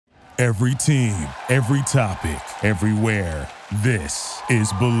Every team, every topic, everywhere. This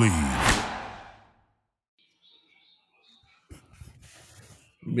is Believe.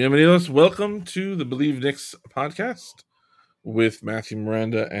 Bienvenidos. Welcome to the Believe Knicks podcast with Matthew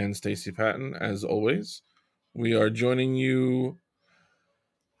Miranda and Stacey Patton. As always, we are joining you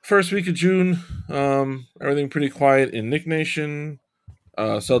first week of June. Everything pretty quiet in Knick Nation.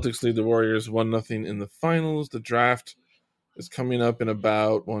 Celtics lead the Warriors 1-0 in the finals. The draft is coming up in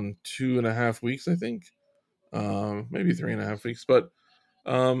about 2.5 weeks, I think. Maybe 3.5 weeks. But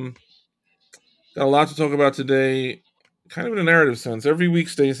got a lot to talk about today. Kind of in a narrative sense. Every week,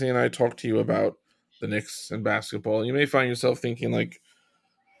 Stacey and I talk to you about the Knicks and basketball. You may find yourself thinking, like,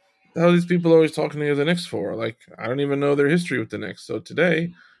 how are these people always talking to the Knicks for? Like, I don't even know their history with the Knicks. So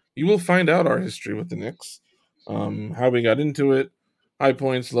today, you will find out our history with the Knicks, how we got into it, high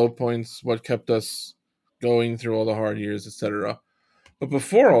points, low points, what kept us going through all the hard years, etc. But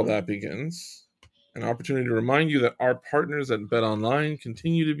before all that begins, an opportunity to remind you that our partners at BetOnline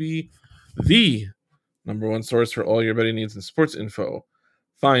continue to be the number one source for all your betting needs and sports info.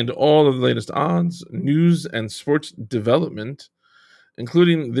 Find all of the latest odds, news, and sports development,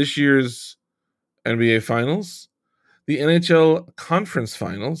 including this year's NBA Finals, the NHL Conference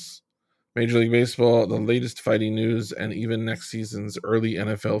Finals, Major League Baseball, the latest fighting news, and even next season's early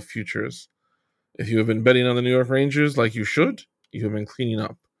NFL futures. If you have been betting on the New York Rangers like you should, you have been cleaning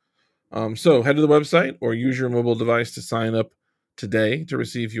up. So head to the website or use your mobile device to sign up today to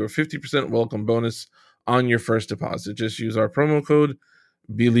receive your 50% welcome bonus on your first deposit. Just use our promo code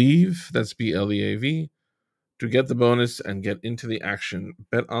BELIEVE, that's BLEAV, to get the bonus and get into the action.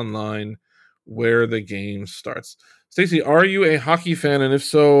 Bet online where the game starts. Stacey, are you a hockey fan? And if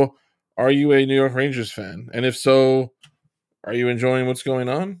so, are you a New York Rangers fan? And if so, are you enjoying what's going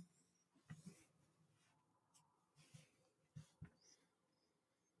on?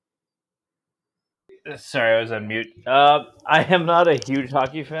 Sorry, I was on mute. I am not a huge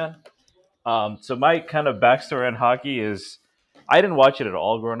hockey fan. So my kind of backstory on hockey is I didn't watch it at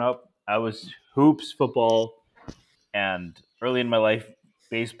all growing up. I was hoops, football, and early in my life,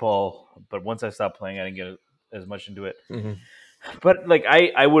 baseball. But once I stopped playing, I didn't get as much into it. Mm-hmm. But like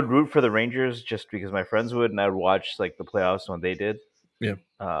I would root for the Rangers just because my friends would, and I would watch like the playoffs when they did. Yeah.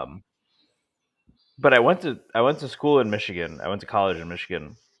 But I went to school in Michigan. I went to college in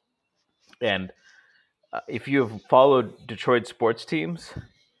Michigan, and if you have followed Detroit sports teams,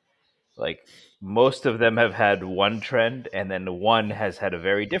 like most of them have had one trend, and then one has had a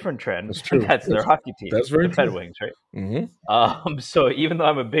very different trend. That's true. That's their hockey team. That's very the Red true. Wings, right? Mm-hmm. So even though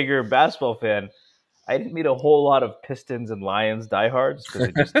I'm a bigger basketball fan, I didn't meet a whole lot of Pistons and Lions diehards because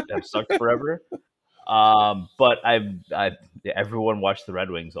they just have sucked forever. But everyone watched the Red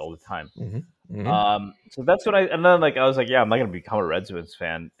Wings all the time. Mm-hmm. Mm-hmm. So that's when I was like, yeah, I'm not gonna become a Red Wings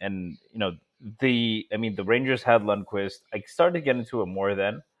fan. And the Rangers had Lundqvist. I started to get into it more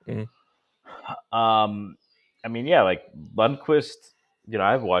then. Mm-hmm. Like Lundqvist,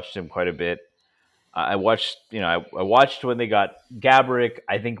 I've watched him quite a bit. I watched when they got Gabrick.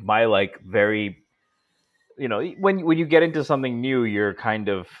 I think my very, when you get into something new, you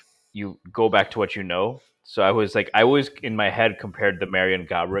go back to what you know. So I was in my head compared the Marion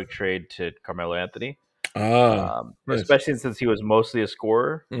Gabrick trade to Carmelo Anthony. Nice. Especially since he was mostly a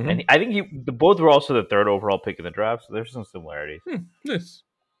scorer, Mm-hmm. and I think both were also the third overall pick in the draft. So there's some similarities. Nice.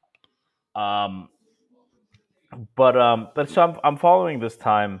 But so I'm following this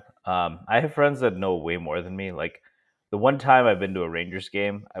time. I have friends that know way more than me. Like the one time I've been to a Rangers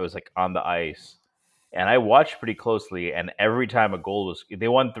game, I was like on the ice, and I watched pretty closely. And every time a goal was, they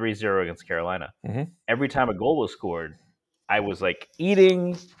won 3-0 against Carolina. Mm-hmm. Every time a goal was scored, I was like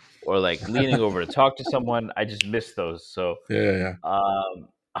eating or like leaning over to talk to someone. I just missed those. So Yeah.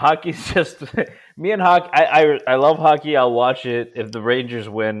 hockey's just me and hockey. I love hockey. I'll watch it. If the Rangers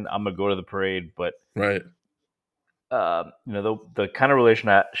win, I'm gonna go to the parade. But Right. the kind of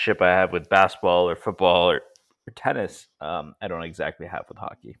relationship I have with basketball or football or tennis, I don't exactly have with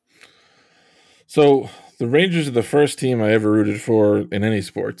hockey. So the Rangers are the first team I ever rooted for in any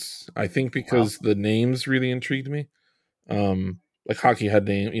sports. I think because the names really intrigued me. Like hockey had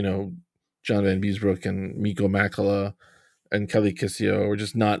John Van Beesbrook and Mikko Makela and Kelly Kissio were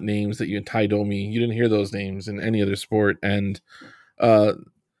just not names that Ty Domi. You didn't hear those names in any other sport. And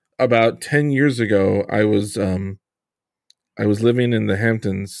about 10 years ago, I was living in the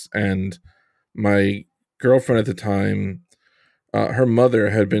Hamptons, and my girlfriend at the time, her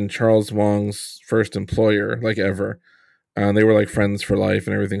mother had been Charles Wong's first employer, like ever. They were like friends for life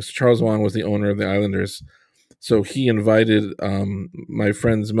and everything. So Charles Wong was the owner of the Islanders. So he invited, my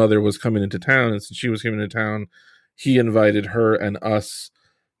friend's mother was coming into town, and since she was coming into town, he invited her and us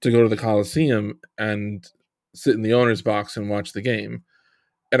to go to the Coliseum and sit in the owner's box and watch the game.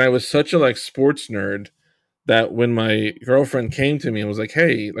 And I was such a like sports nerd that when my girlfriend came to me and was like,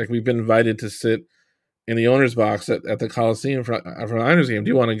 "Hey, like we've been invited to sit in the owner's box at the Coliseum for an Niners game. Do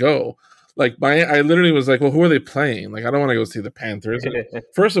you want to go?" Like I literally was like, "Well, who are they playing? Like I don't want to go see the Panthers."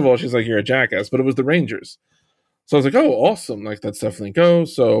 First of all, she's like, "You're a jackass," but it was the Rangers. So I was like, "Oh, awesome! Like let's definitely go."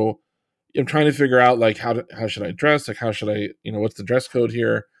 So I'm trying to figure out like how should I dress? Like how should I, what's the dress code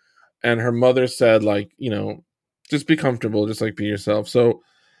here? And her mother said like, just be comfortable, just like be yourself. So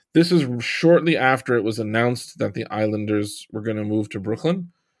this is shortly after it was announced that the Islanders were going to move to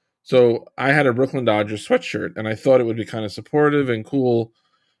Brooklyn. So I had a Brooklyn Dodgers sweatshirt, and I thought it would be kind of supportive and cool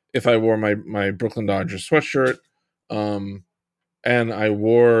if I wore my Brooklyn Dodgers sweatshirt. And I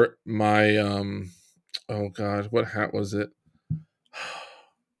wore my oh god, what hat was it?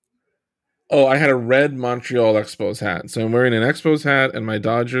 Oh, I had a red Montreal Expos hat. So I'm wearing an Expos hat and my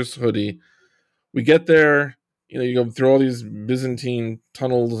Dodgers hoodie. We get there, you go through all these Byzantine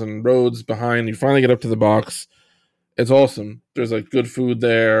tunnels and roads behind. You finally get up to the box. It's awesome. There's like good food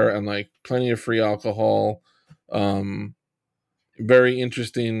there and like plenty of free alcohol. Very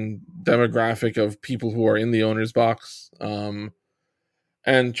interesting demographic of people who are in the owner's box.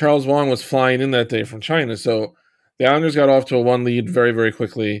 And Charles Wang was flying in that day from China. So the Islanders got off to a 1 lead very, very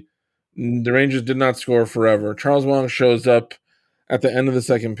quickly. The Rangers did not score forever. Charles Wang shows up at the end of the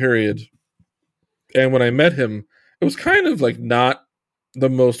second period. And when I met him, it was kind of like not the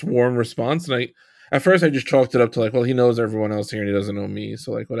most warm response. And at first I just chalked it up to like, well, he knows everyone else here and he doesn't know me.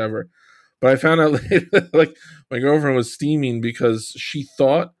 So like, whatever. But I found out later, like my girlfriend was steaming because she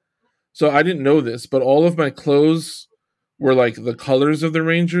thought, so I didn't know this, but all of my clothes were like the colors of the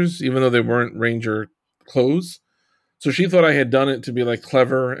Rangers, even though they weren't Ranger clothes. So she thought I had done it to be like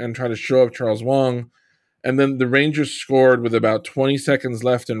clever and try to show up Charles Wang. And then the Rangers scored with about 20 seconds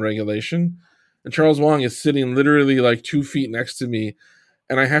left in regulation. And Charles Wang is sitting literally like 2 feet next to me.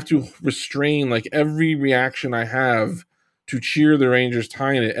 And I have to restrain like every reaction I have to cheer the Rangers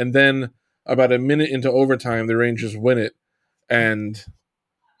tying it. And then about a minute into overtime, the Rangers win it. And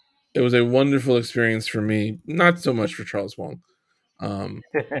it was a wonderful experience for me. Not so much for Charles Wang.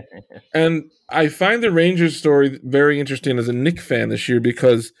 And I find the Rangers story very interesting as a Knick fan this year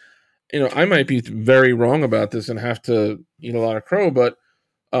because, I might be very wrong about this and have to eat a lot of crow, but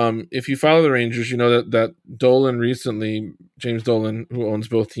if you follow the Rangers, you know that Dolan recently, James Dolan, who owns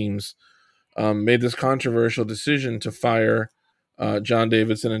both teams, made this controversial decision to fire John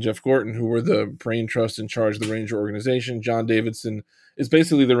Davidson and Jeff Gorton, who were the brain trust in charge of the Ranger organization. John Davidson is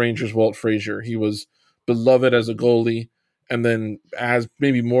basically the Rangers' Walt Frazier. He was beloved as a goalie, and then as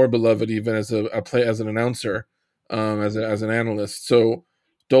maybe more beloved even as as an announcer, as an analyst. So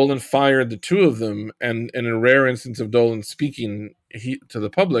Dolan fired the two of them, and in a rare instance of Dolan speaking to the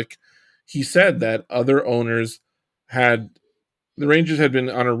public, he said that other owners the Rangers had been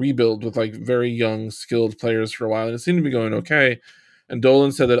on a rebuild with like very young, skilled players for a while, and it seemed to be going okay. And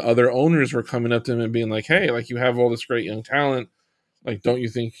Dolan said that other owners were coming up to him and being like, "Hey, like you have all this great young talent. Like, don't you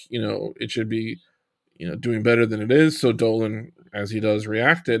think it should be doing better than it is?" So Dolan, as he does,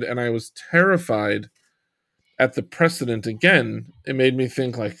 reacted, and I was terrified at the precedent again. It made me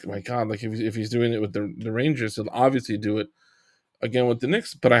think like, my God, like if he's doing it with the Rangers, he'll obviously do it again with the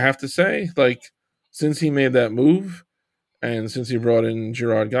Knicks. But I have to say, like, since he made that move, and since he brought in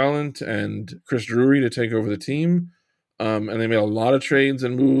Gerard Gallant and Chris Drury to take over the team, and they made a lot of trades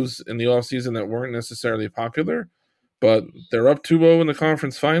and moves in the offseason that weren't necessarily popular, but they're up 2-0 in the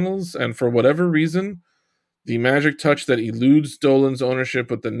conference finals, and for whatever reason, the magic touch that eludes Dolan's ownership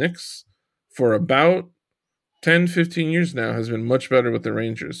with the Knicks for about 10, 15 years now has been much better with the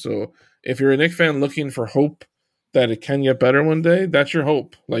Rangers. So if you're a Knicks fan looking for hope that it can get better one day, that's your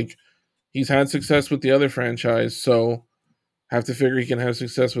hope. Like, he's had success with the other franchise, so have to figure he can have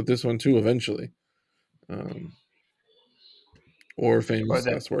success with this one too eventually. Or famous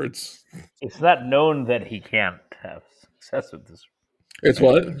last words. It's not known that he can't have success with this. It's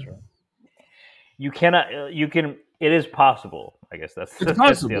what? You cannot. You can. It is possible. I guess that's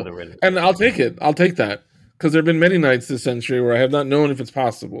possible. The other way. And I'll take it. I'll take that because there have been many nights this century where I have not known if it's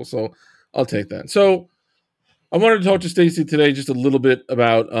possible. So I'll take that. So I wanted to talk to Stacey today just a little bit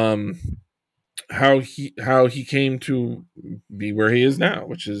about how he came to be where he is now,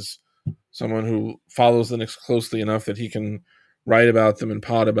 which is someone who follows the Knicks closely enough that he can write about them and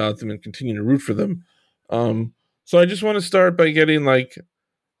pod about them and continue to root for them. So I just want to start by getting like,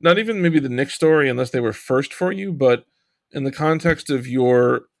 not even maybe the Knicks story unless they were first for you, but in the context of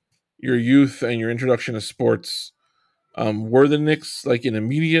your youth and your introduction to sports, were the Knicks like an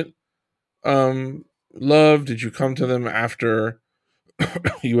immediate love? Did you come to them after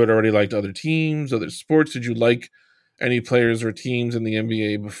you had already liked other teams, other sports? Did you like any players or teams in the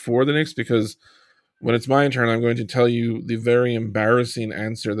NBA before the Knicks? Because when it's my turn, I'm going to tell you the very embarrassing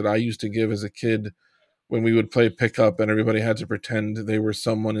answer that I used to give as a kid when we would play pickup and everybody had to pretend they were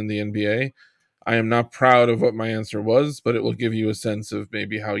someone in the NBA. I am not proud of what my answer was, but it will give you a sense of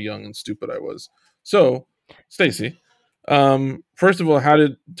maybe how young and stupid I was. So, Stacy, first of all,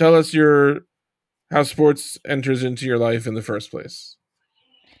 tell us how sports enters into your life in the first place?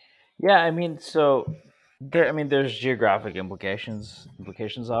 Yeah, I mean, so there's geographic implications,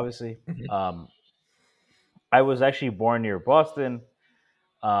 obviously. Mhm. I was actually born near Boston,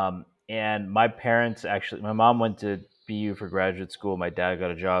 and my mom went to BU for graduate school. My dad got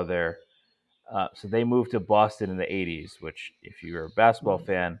a job there, so they moved to Boston in the '80s. Which, if you're a basketball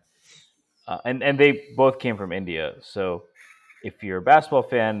fan, and they both came from India, so if you're a basketball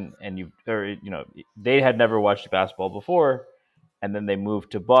fan and they had never watched basketball before, and then they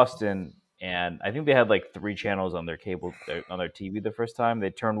moved to Boston, and I think they had like three channels on their on their TV the first time. They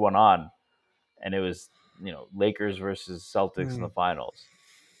turned one on, and it was Lakers versus Celtics in the Mm. finals,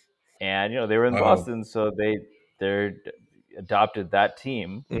 and they were in Wow. Boston, so they adopted that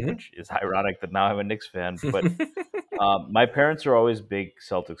team, Hmm. which is ironic that now I'm a Knicks fan. But my parents are always big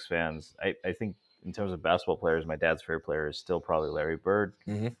Celtics fans. I think in terms of basketball players, my dad's favorite player is still probably Larry Bird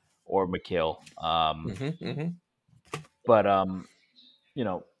Hmm. or McHale. Hmm. Hmm. But you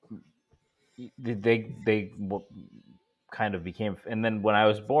know, they kind of became. And then when I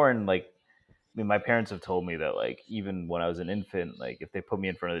was born, like, I mean, my parents have told me that, like, even when I was an infant, like, if they put me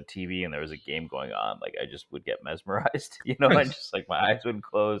in front of the TV and there was a game going on, like, I just would get mesmerized, and Nice. just like my eyes would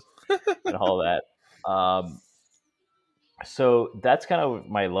close and all that. So that's kind of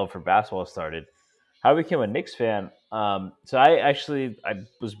my love for basketball started. How I became a Knicks fan. So I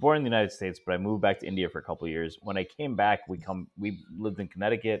was born in the United States, but I moved back to India for a couple of years. When I came back, we lived in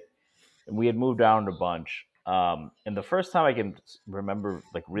Connecticut, and we had moved around a bunch. And the first time I can remember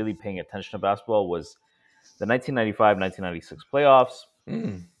like really paying attention to basketball was the 1995-1996 playoffs.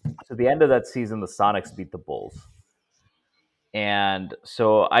 Mm. So the end of that season, the Sonics beat the Bulls, and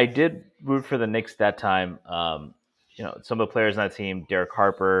so I did root for the Knicks that time. Some of the players on that team, Derek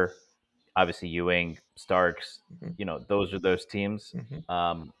Harper, obviously Ewing, Starks, Mhm. those are those teams. Mhm.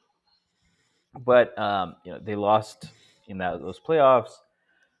 Um, but they lost in those playoffs.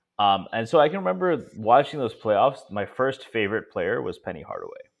 And so I can remember watching those playoffs. My first favorite player was Penny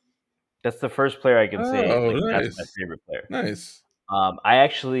Hardaway. That's the first player I can say Oh, like that's my nice. favorite player. Nice.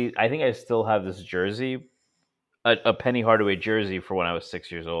 I think I still have this jersey, a Penny Hardaway jersey for when I was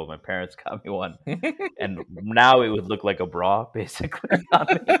 6 years old. My parents got me one, and now it would look like a bra basically on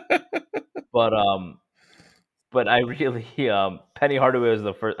me. But I really Penny Hardaway was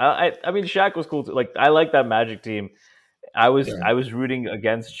the first. I mean Shaq was cool too. Like I like that Magic team. Yeah. I was rooting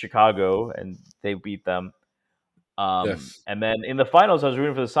against Chicago and they beat them. Yes. And then in the finals, I was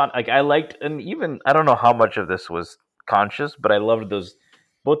rooting for the Sun. Like I liked, and even I don't know how much of this was conscious, but I loved those.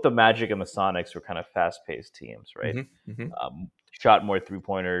 Both the Magic and the Sonics were kind of fast-paced teams, right? Hmm. Hmm. Shot more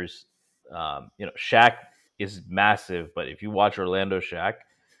three-pointers. Shaq is massive, but if you watch Orlando Shaq,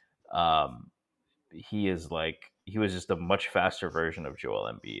 um, he was just a much faster version of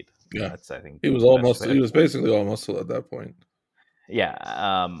Joel Embiid. Yeah. That's I think He was the best almost. way He to. was basically all muscle at that point. Yeah.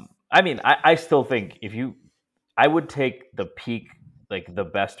 I mean, I still think I would take the peak, like the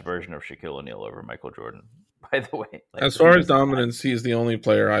best version of Shaquille O'Neal over Michael Jordan. By the way, like As he far as was dominance, he's the only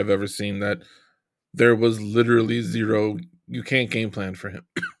player I've ever seen that there was literally zero. You can't game plan for him.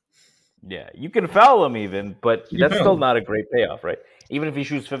 yeah, you can foul him even, but You that's still found not a great payoff, right? Even if he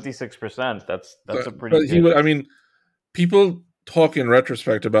shoots 56%, that's a pretty but he good. would. I mean, people talk in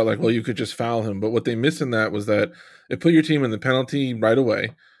retrospect about like, well, you could just foul him, but what they miss in that was that it put your team in the penalty right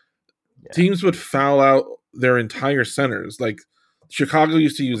away. Yeah, Teams would foul out their entire centers. Like Chicago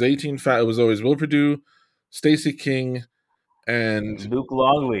used to use 18 foul. It was always Will Perdue, Stacey King, and Luke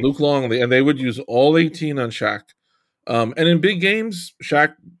Longley. Luke Longley, and they would use all 18 on Shaq. And in big games,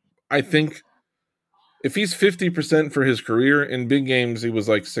 Shaq, I think if he's 50% for his career, in big games, he was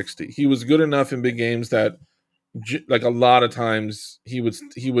like 60. He was good enough in big games that like a lot of times he would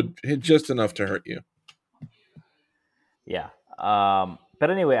hit just enough to hurt you. Yeah. But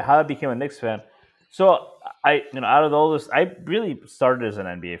anyway, how I became a Knicks fan. So out of all this, I really started as an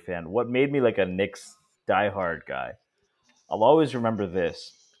NBA fan. What made me like a Knicks diehard guy? I'll always remember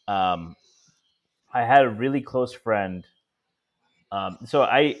this. I had a really close friend. So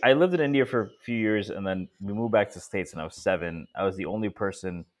I lived in India for a few years, and then we moved back to the States, and I was 7. I was the only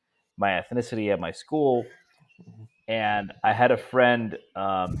person my ethnicity at my school, and I had a friend.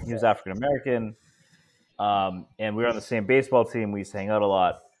 He was African American. And we were on the same baseball team. We used to hang out a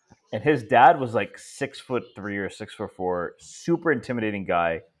lot. And his dad was like 6'3" or 6'4", super intimidating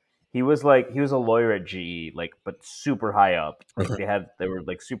guy. He was a lawyer at GE, like, but super high up. Like Okay. they were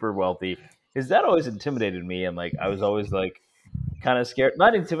like super wealthy. His dad always intimidated me, and like I was always like kind of scared,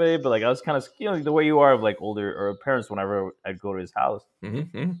 not intimidated, but like I was kind of, the way you are of like older or parents whenever I'd go to his house.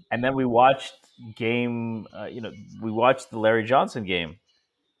 Mm-hmm. And then we watched we watched the Larry Johnson game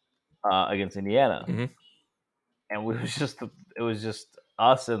against Indiana, Mm-hmm. and it was just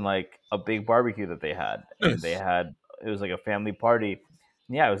us and like a big barbecue that they had, and Nice. it was like a family party.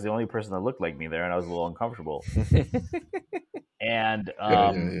 And yeah, I was the only person that looked like me there, and I was a little uncomfortable. And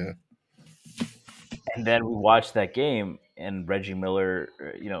Yeah. and then we watched that game, and Reggie Miller,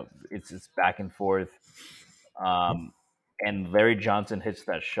 it's back and forth, and Larry Johnson hits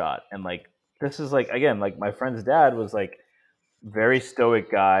that shot, and like this is like, again, like my friend's dad was like very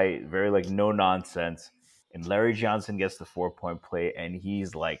stoic guy, very like no nonsense. And Larry Johnson gets the 4-point play, and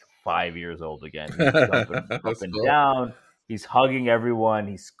he's like 5 years old again. He's jumping up That's and cool. down. He's hugging everyone.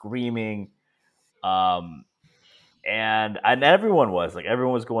 He's screaming. Um, and everyone was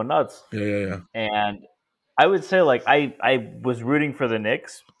going nuts. Yeah. And I would say like I was rooting for the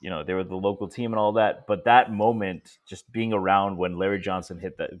Knicks. They were the local team and all that. But that moment, just being around when Larry Johnson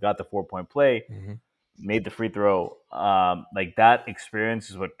got the 4-point play, Mm-hmm. made the free throw. Like that experience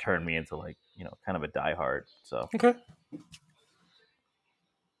is what turned me into like, kind of a diehard. So Okay.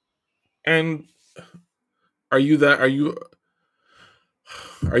 And are you die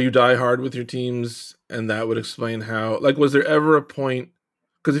hard with your teams, and that would explain how, like, was there ever a point,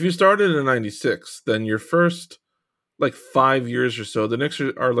 because if you started in '96, then your first like 5 years or so, the Knicks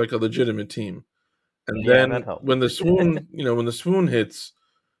are like a legitimate team. And yeah, that then helped. when the swoon hits,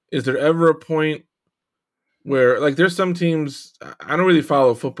 is there ever a point where, like, there's some teams, I don't really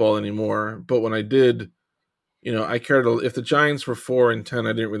follow football anymore, but when I did, I cared if the Giants were 4-10,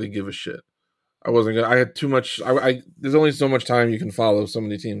 I didn't really give a shit. I wasn't gonna. I had too much. There's only so much time you can follow so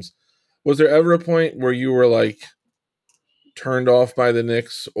many teams. Was there ever a point where you were like turned off by the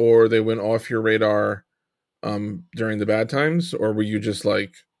Knicks, or they went off your radar during the bad times, or were you just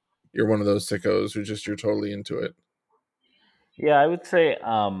like, you're one of those sickos who just, you're totally into it? Yeah, I would say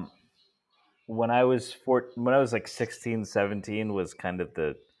when I was like 16, 17 was kind of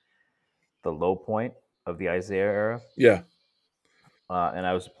the low point of the Isaiah era. Yeah. And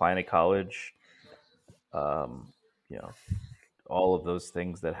I was applying to college. Um, you know, all of those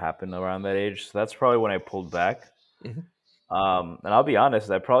things that happen around that age. So that's probably when I pulled back. Mhm. And I'll be honest,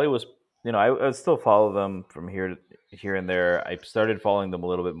 I probably was, I would still follow them from here and there. I started following them a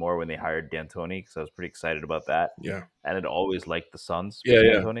little bit more when they hired D'Antoni, because I was pretty excited about that, Yeah. and I'd always liked the Suns with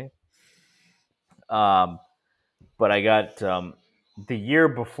Yeah. D'Antoni. Um, but I got the year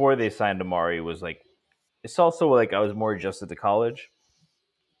before they signed Amari was like, it's also like I was more adjusted to college.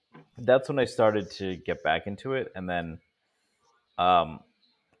 That's when I started to get back into it, and then um,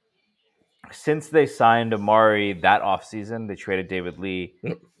 since they signed Amari that offseason, they traded David Lee.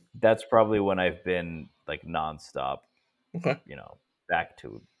 Yep. That's probably when I've been like nonstop, Okay. back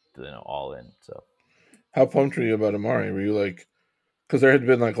to all in. So How pumped were you about Amari? Were you like, because there had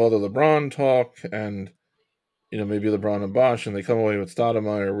been like all the LeBron talk, and maybe LeBron and Bosh, and they come away with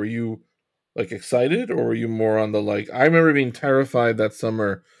Stoudemire. Were you like excited, or were you more on the, like, I remember being terrified that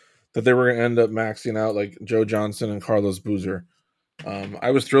summer that they were going to end up maxing out like Joe Johnson and Carlos Boozer. I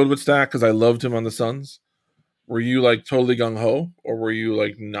was thrilled with Stack because I loved him on the Suns. Were you like totally gung ho, or were you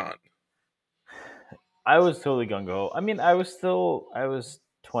like not? I was totally gung ho. I mean, I was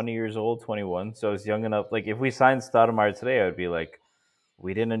 20 years old, 21, so I was young enough. Like if we signed Stoudemire today, I would be like,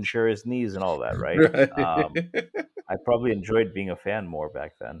 we didn't insure his knees and all that, right? Right. I probably enjoyed being a fan more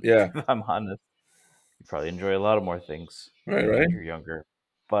back then. Yeah. If I'm honest, you probably enjoy a lot of more things Right. when you're younger.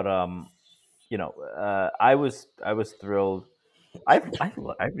 But I was thrilled. I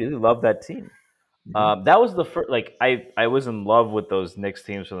really love that team. Mhm. That was the first. Like I was in love with those Knicks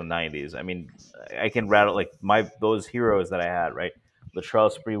teams from the '90s. I mean, I can rattle like those heroes that I had. Right,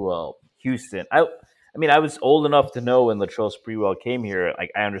 Latrell Sprewell, Houston. I mean, I was old enough to know when Latrell Sprewell came here.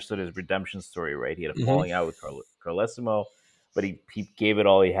 Like I understood his redemption story. Right, he had a Mhm. falling out with Carlesimo, but he gave it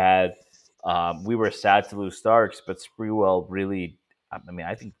all he had. We were sad to lose Starks, but Sprewell really. I mean,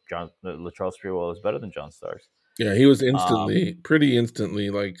 I think Latrell Sprewell is better than John Starks. Yeah, he was Um, pretty instantly,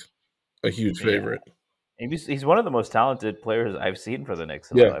 like a huge yeah, favorite. he's one of the most talented players I've seen for the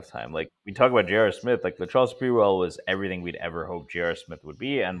Knicks in my Yeah. lifetime. Like we talk about J.R. Smith, like Latrell Sprewell was everything we'd ever hoped J.R. Smith would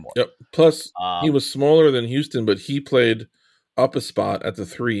be and more. Yep. Plus, he Um, was smaller than Houston, but he played up a spot at the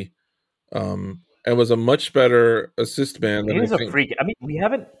 3. and was a much better assist man He than I was a think. freak. I mean, we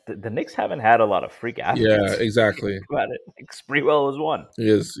haven't the Knicks haven't had a lot of freak Yeah, athletes. exactly. Think about it. Like Sprewell was one. He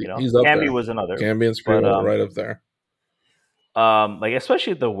is. You know, He's up Camby there. was another. Camby and But Sprewell are right up there. like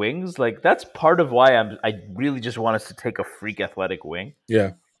especially the wings, like that's part of why I really just want us to take a freak athletic wing.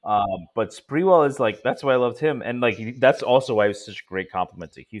 Yeah. But Sprewell is like that's why I loved him, and like that's also why he was such a great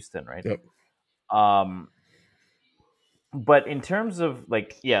compliment to Houston, right? Yep. But in terms of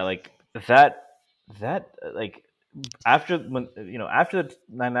like that like after after the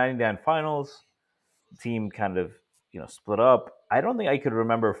 99 finals, team kind of split up. I don't think I could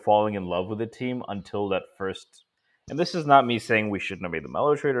remember falling in love with the team until that first. And this is not me saying we shouldn't have made the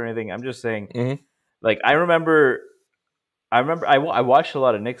Melo trade or anything. I'm just saying, like I remember I watched a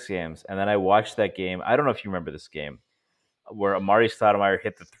lot of Knicks games, and then I watched that game. I don't know if you remember this game where Amari Stoudemire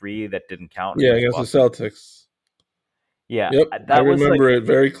hit the three that didn't count. Yeah, against the Celtics. Yeah, yep, that I was remember it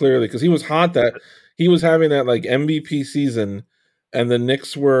very clearly because he was hot. That he was having that like MVP season, and the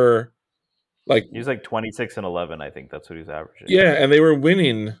Knicks were like he was like 26-11. I think that's what he was averaging. Yeah, and they were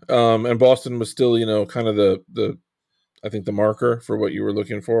winning, and Boston was still kind of the I think the marker for what you were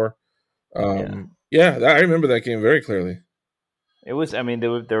looking for. Yeah, I remember that game very clearly. It was. I mean, they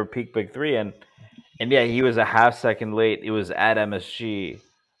were peak big three, and yeah, he was a half second late. It was at MSG.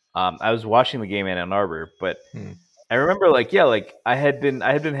 I was watching the game in Ann Arbor, but I remember like I had been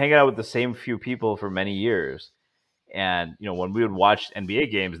hanging out with the same few people for many years, and when we would watch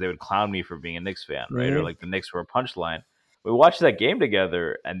NBA games, they would clown me for being a Knicks fan, right? Or like the Knicks were a punchline. We watched that game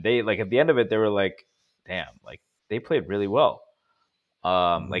together, and they like at the end of it, they were like, "Damn, like they played really well."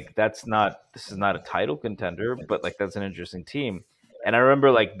 Like this is not a title contender, but like that's an interesting team. And I remember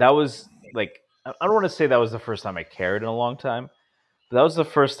like that was like I don't want to say that was the first time I cared in a long time, but that was the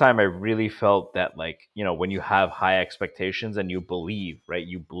first time I really felt that like when you have high expectations and you believe, right,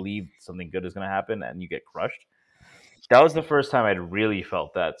 you believe something good is going to happen and you get crushed. That was the first time I'd really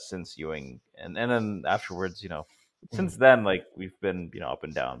felt that since Ewing, and then afterwards, since then like we've been up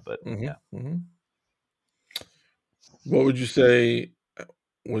and down, but yeah. What would you say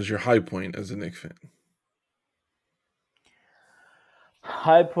was your high point as a Knicks fan?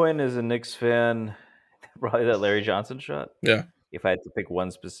 High point as a Knicks fan, probably that Larry Johnson shot. Yeah. If I had to pick one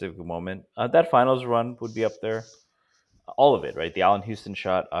specific moment, that finals run would be up there. All of it, right? The Allen Houston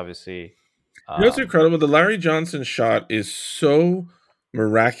shot, obviously. It's incredible. The Larry Johnson shot is so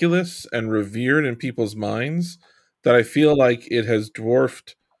miraculous and revered in people's minds that I feel like it has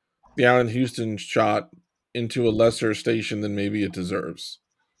dwarfed the Allen Houston shot into a lesser station than maybe it deserves.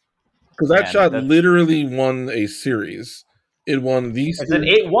 Because that shot literally won a series. It won the as an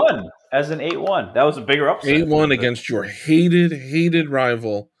 8-1. As an 8-1. That was a bigger upset. 8-1 against your hated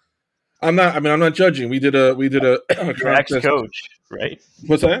rival. I'm not judging. We did a your ex-coach, right?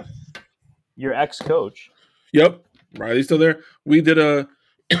 What's that? Your ex-coach. Yep. Riley's still there. We did a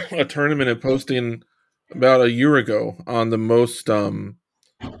tournament and posting about a year ago on the most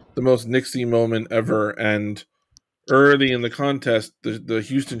Knicksy moment ever, and early in the contest, the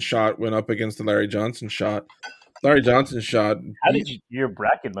Houston shot went up against the Larry Johnson shot. Larry Johnson shot. How did your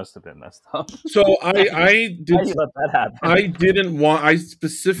bracket must have been messed up? So I did. How did you let that happen? I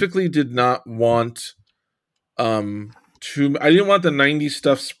specifically did not want I didn't want the 90s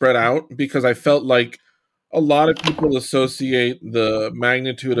stuff spread out because I felt like a lot of people associate the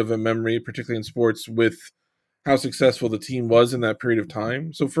magnitude of a memory, particularly in sports, with how successful the team was in that period of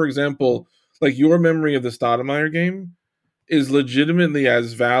time. So, for example, like your memory of the Stoudemire game is legitimately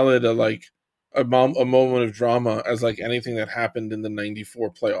as valid a moment of drama as like anything that happened in the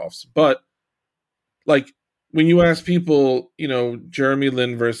 94 playoffs. But like when you ask people, Jeremy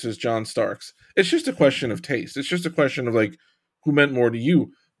Lin versus John Starks, it's just a question of taste. It's just a question of like who meant more to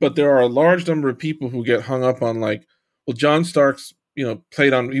you. But there are a large number of people who get hung up on like, well, John Starks, he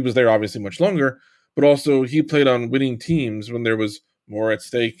was there obviously much longer, but also he played on winning teams when there was more at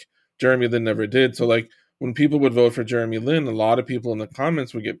stake. Jeremy Lin never did. So like when people would vote for Jeremy Lin, a lot of people in the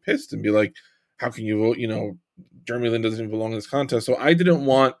comments would get pissed and be like, how can you vote? Jeremy Lin doesn't even belong in this contest. So I didn't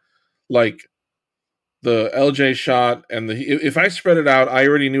want like the LJ shot and if I spread it out, I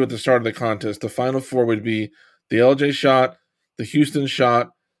already knew at the start of the contest, the final four would be the LJ shot, the Houston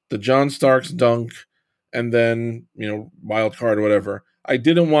shot, the John Starks dunk, and then, wild card or whatever. I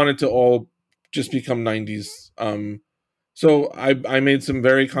didn't want it to all just become 90s. So I made some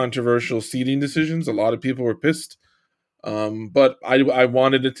very controversial seeding decisions. A lot of people were pissed. But I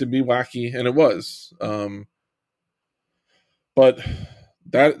wanted it to be wacky, and it was. But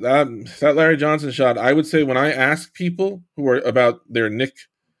that Larry Johnson shot, I would say when I ask people who are about their Knick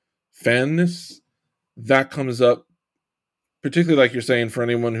fanness, that comes up particularly like you're saying, for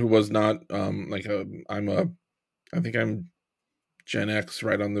anyone who was not I think I'm Gen X,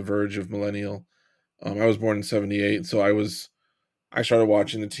 right on the verge of millennial. I was born in '78, so I started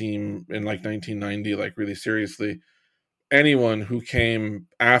watching the team in like 1990, like really seriously. Anyone who came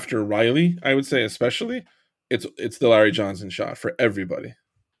after Riley, I would say especially, it's the Larry Johnson shot for everybody.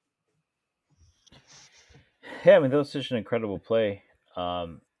 Yeah, I mean that was such an incredible play,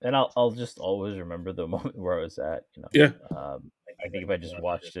 and I'll just always remember the moment where I was at. Yeah, I think if I just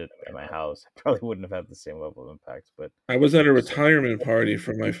watched it at my house, I probably wouldn't have had the same level of impact. But I was at a so retirement party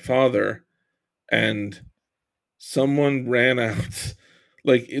for my father, and someone ran out,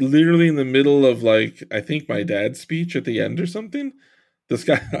 like literally in the middle of like I think my dad's speech at the end or something. This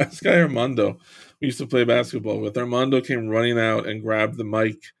guy Armando, we used to play basketball with. Armando came running out and grabbed the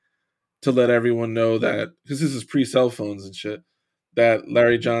mic to let everyone know that, because this is pre cell phones and shit, that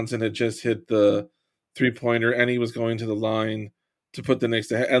Larry Johnson had just hit the 3-pointer and he was going to the line to put the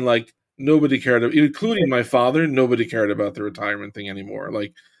Knicks ahead. And like nobody cared, including my father. Nobody cared about the retirement thing anymore.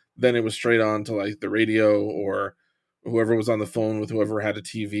 Like then it was straight on to like the radio or whoever was on the phone with whoever had a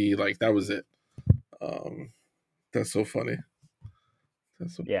TV. Like that was it. Um, that's so funny.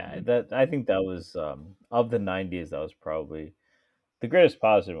 That's so yeah, funny. that I think that was of the '90s. That was probably the greatest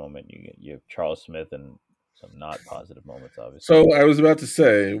positive moment. You have Charles Smith and some not positive moments, obviously. So I was about to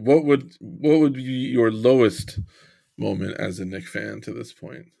say, what would be your lowest moment as a Knick fan to this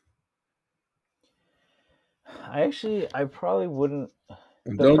point? I probably wouldn't.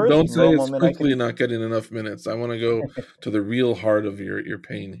 And The don't first say low it's moment I quickly can. not getting enough minutes. I want to go to the real heart of your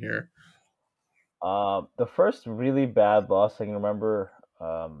pain here. The first really bad loss I can remember.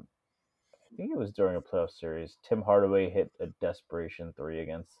 I think it was during a playoff series. Tim Hardaway hit a desperation three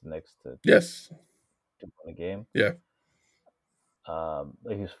against the Knicks Yes. to win the game. Yeah.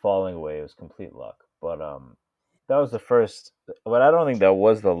 Like he was falling away. It was complete luck. But that was the first. But I don't think that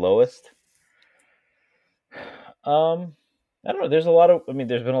was the lowest. I don't know. There's a lot of. I mean,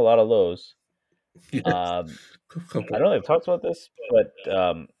 there's been a lot of lows. Yes. Um, I Couple. don't know if I've talked about this, but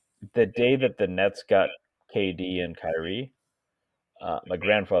the day that the Nets got KD and Kyrie, my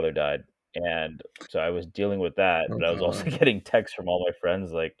grandfather died, and so I was dealing with that. Oh But I was also god. getting texts from all my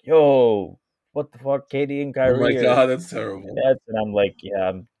friends like, "Yo, what the fuck, KD and Oh my Kyrie are god, that's terrible. Nets?" And I'm like, "Yeah,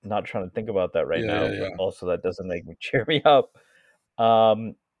 I'm not trying to think about that right Yeah, now." yeah, But yeah. also, that doesn't make me cheer me up.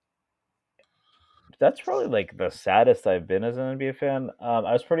 Um, that's probably like the saddest I've been as an NBA fan. I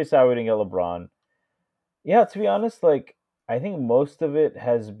was pretty sad we didn't get LeBron. Yeah, to be honest, like I think most of it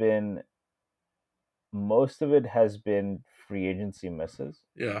has been free agency misses.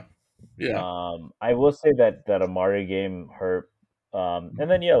 Yeah. Yeah. I will say that Amari game hurt. And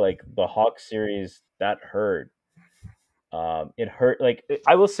then yeah, like the Hawks series that hurt. It hurt. Like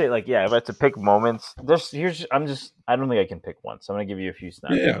I will say, like yeah, if I had to pick moments, I don't think I can pick one. So I'm gonna give you a few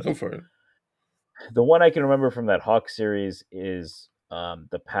Yeah, yeah, go snapshots. for it. The one I can remember from that Hawks series is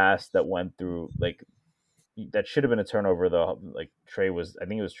the pass that went through like that should have been a turnover though. Like Trey was, I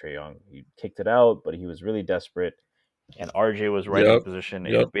think it was Trey Young. He kicked it out, but he was really desperate, and RJ was right in Yep. position, and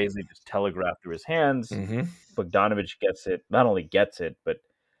he Yep. basically just telegraphed through his hands. Mm-hmm. Bogdanovich gets it, not only gets it, but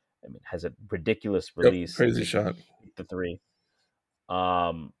I mean has a ridiculous Yep. release Crazy to shot. hit the three.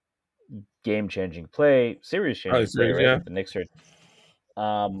 Um, Game changing play, series Probably changing play, series, right? yeah. That the Knicks are.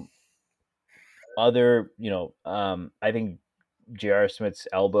 Other, I think J.R. Smith's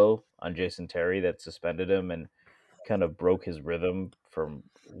elbow on Jason Terry that suspended him and kind of broke his rhythm from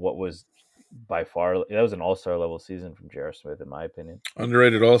what was by far that was an all-star level season from J.R. Smith in my opinion.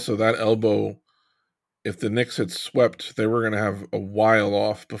 Underrated also, that elbow, if the Knicks had swept, they were gonna have a while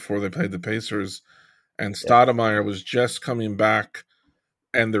off before they played the Pacers. And Yep. Stoudemire was just coming back,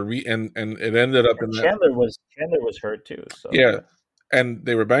 and and it ended up in And that. Chandler was hurt too, so Yeah, and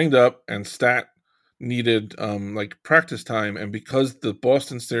they were banged up, and Stat needed like practice time, and because the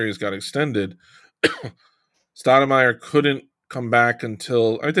Boston series got extended, Stoudemire couldn't come back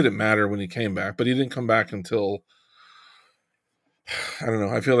until, it didn't matter when he came back, but he didn't come back until, I don't know.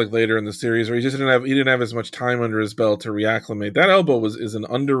 I feel like later in the series, or he didn't have as much time under his belt to reacclimate. That elbow is an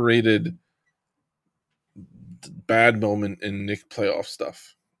underrated bad moment in Knick playoff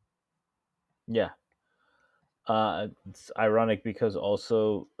stuff. yeah. It's ironic because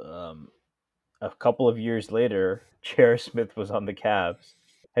also a couple of years later, J.R. Smith was on the Cavs.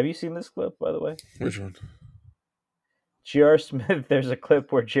 Have you seen this clip, by the way? Which one? J.R. Smith. There's a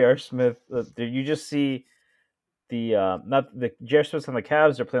clip where J.R. Smith. You just see the not the J.R. Smith's on the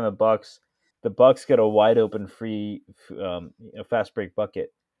Cavs. They're playing the Bucks. The Bucks get a wide open free, fast break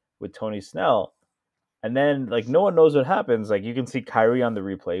bucket with Tony Snell, and then like no one knows what happens. Like you can see Kyrie on the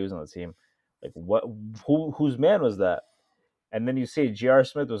replay. He was on the team. Like what? Whose man was that? And then you see J.R.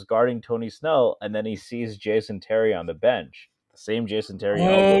 Smith was guarding Tony Snell, and then he sees Jason Terry on the bench, the same Jason Terry Oh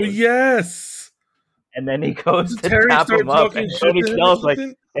elbows. yes. And then he goes to Terry tap started him up, talking and shit Tony to him or Snell's like,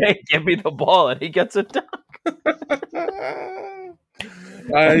 something. "Hey, give me the ball," and he gets a dunk.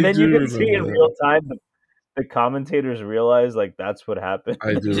 I And then you do can see in remember real that. time the commentators realize like that's what happened.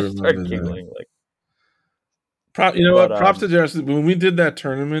 I They do just start remember that. giggling like. You know But what? Props to J.R. Smith. When we did that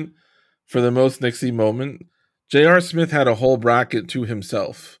tournament for the most Knicksy moment, J.R. Smith had a whole bracket to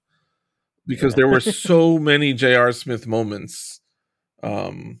himself because there were so many J.R. Smith moments.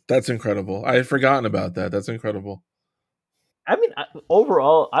 That's incredible. I had forgotten about that. That's incredible. I mean,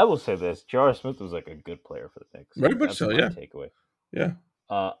 overall, I will say this: J.R. Smith was like a good player for the Knicks. Very much That's so. my Yeah. takeaway. Yeah.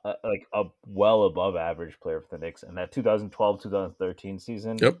 Like a well above average player for the Knicks. And that 2012-2013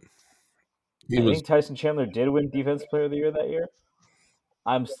 season, Yep. He I was. think Tyson Chandler did win Defensive Player of the Year that year.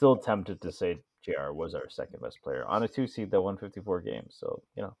 I'm still tempted to say JR was our second best player on a 2 seed that won 54 games. So,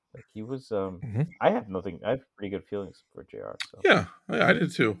 like he was Mhm. I have pretty good feelings for JR. So Yeah, I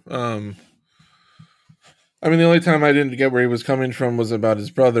did too. I mean, the only time I didn't get where he was coming from was about his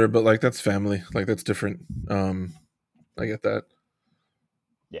brother, but like that's family. Like that's different. I get that.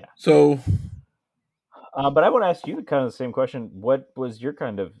 yeah. So But I want to ask you kind of the same question. What was your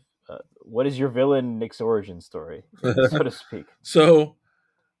kind of what is your villain Knicks origin story, so to speak? so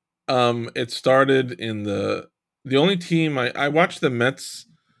it started in the only team I watched the Mets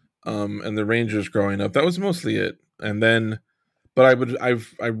and the Rangers growing up. That was mostly it. And then but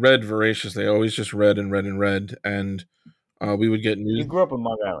I read voraciously. I always just read and read and read, and we would get You news. grew up in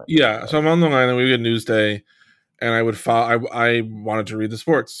Long Island, Yeah, so right? I'm on Long Island. We would get Newsday, and I would follow. I wanted to read the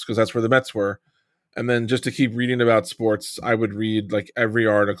sports because that's where the Mets were. And then just to keep reading about sports, I would read like every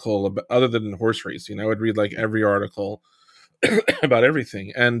article about, other than horse racing. I would read like every article about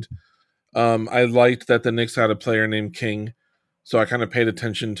everything. And I liked that the Knicks had a player named King, so I kind of paid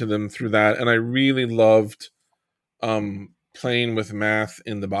attention to them through that. And I really loved playing with math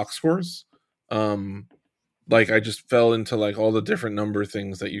in the box scores. Um, like I just fell into like all the different number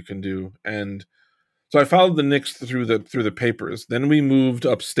things that you can do, and so I followed the Knicks through the papers. Then we moved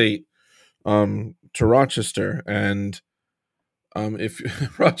upstate to Rochester, and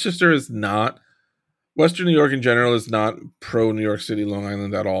if Rochester is not Western New York in general is not pro New York City, Long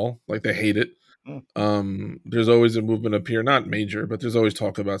Island at all. Like they hate it. Mm. There's always a movement up here, not major, but there's always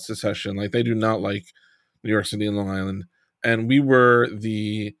talk about secession. Like they do not like New York City and Long Island. And we were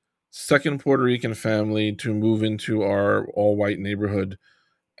the second Puerto Rican family to move into our all white neighborhood,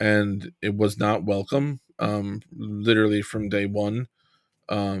 and it was not welcome. Literally from day one.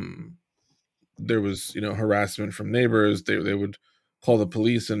 Um, there was harassment from neighbors. They would call the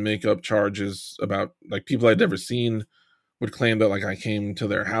police and make up charges about like people I'd never seen would claim that like I came to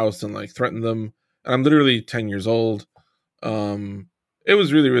their house and like threatened them. And I'm literally 10 years old. It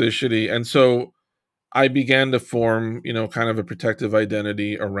was really really shitty, and so I began to form kind of a protective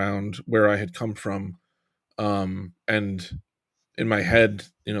identity around where I had come from. And in my head,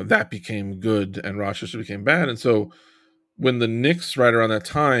 that became good and Rochester became bad. And so when the Knicks, right around that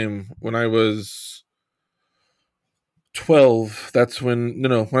time, when I was 12, that's when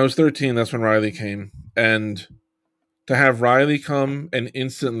no when I was 13, that's when Riley came. And to have Riley come and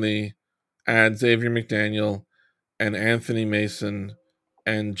instantly add Xavier McDaniel and Anthony Mason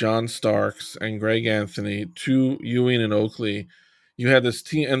and John Starks and Greg Anthony to Ewing and Oakley, you had this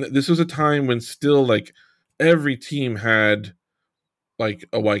team. And this was a time when still like every team had like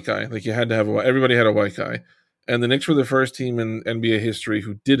a white guy. Like you had to have everybody had a white guy. And the Knicks were the first team in NBA history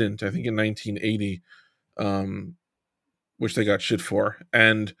who didn't, I think in 1980, um, which they got shit for.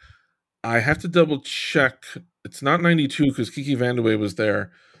 And I have to double check. It's not 92 because Kiki Vandeweghe was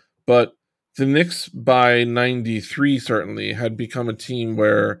there, but the Knicks by 93 certainly had become a team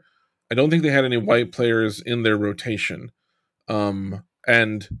where I don't think they had any white players in their rotation.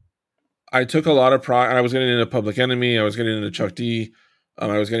 And I took a lot of pride. I was getting into Public Enemy. I was getting into Chuck D.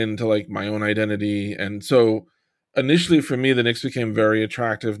 I was getting into like my own identity. And so initially for me, the Knicks became very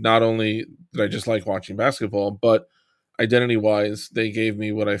attractive. Not only did I just like watching basketball, but identity wise, they gave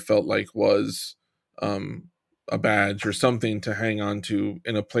me what I felt like was um, a badge or something to hang on to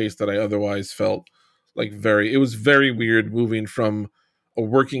in a place that I otherwise felt like it was very weird moving from a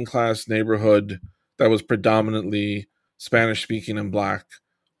working class neighborhood that was predominantly Spanish speaking and black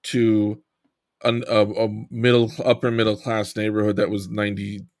to a upper middle class neighborhood that was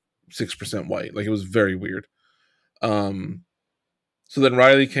 96% white. Like it was very weird. Um, so then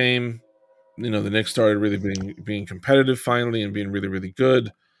Riley came. The Knicks started really being competitive finally and being really really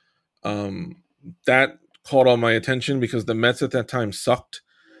good. Um, that caught all my attention because the Mets at that time sucked,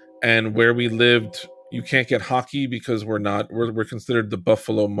 and where we lived you can't get hockey because we're considered the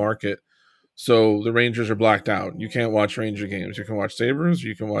Buffalo market. So the Rangers are blacked out. You can't watch Ranger games. You can watch Sabres,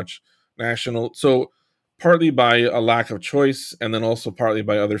 you can watch National. So partly by a lack of choice, and then also partly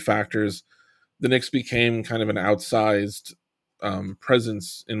by other factors, the Knicks became kind of an outsized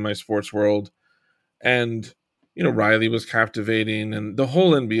presence in my sports world. And, Riley was captivating, and the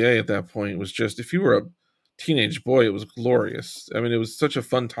whole NBA at that point was just, if you were a teenage boy, it was glorious. I mean, it was such a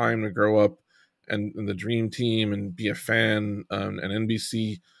fun time to grow up and the dream team and be a fan. And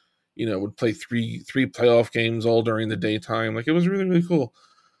NBC, would play three playoff games all during the daytime. Like, it was really, really cool.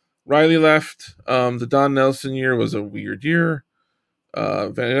 Riley left. The Don Nelson year was a weird year.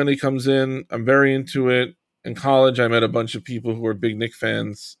 Van Gundy comes in. I'm very into it. In college, I met a bunch of people who were big Knick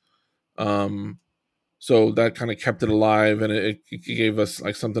fans. So that kind of kept it alive, and it gave us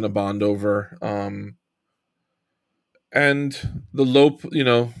like something to bond over. And the low,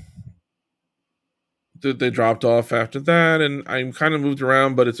 they dropped off after that, and I'm kind of moved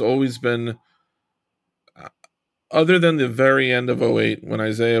around, but it's always been, other than the very end of 08 when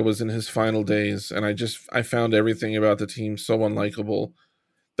Isaiah was in his final days, and I found everything about the team so unlikable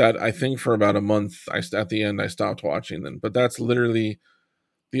that I think for about a month, at the end I stopped watching them. But that's literally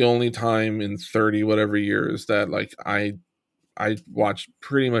the only time in 30 whatever years that like I watch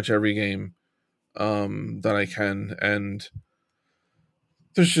pretty much every game that I can, and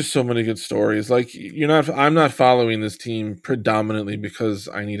there's just so many good stories. Like, I'm not following this team predominantly because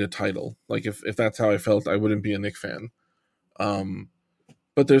I need a title. Like, if that's how I felt, I wouldn't be a Knick fan.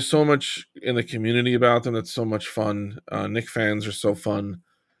 But there's so much in the community about them that's so much fun. Knick fans are so fun,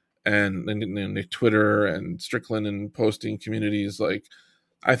 and Knick Twitter and Strickland and posting communities. Like,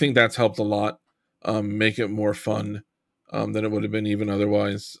 I think that's helped a lot, make it more fun than it would have been even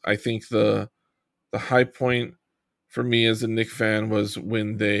otherwise. I think the high point for me as a Knick fan was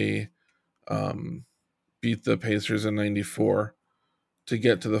when they beat the Pacers in '94 to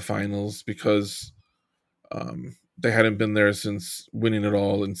get to the finals, because they hadn't been there since winning it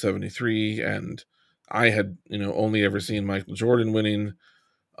all in '73, and I had only ever seen Michael Jordan winning,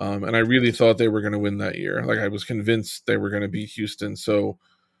 and I really thought they were going to win that year. Like, I was convinced they were going to beat Houston. So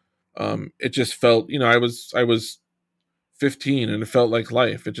it just felt, I was 15, and it felt like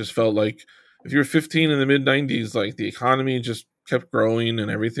life. It just felt like if you were 15 in the mid '90s, like the economy just kept growing and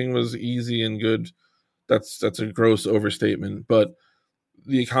everything was easy and good. That's a gross overstatement, but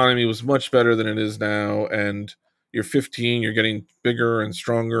the economy was much better than it is now. And you're 15, you're getting bigger and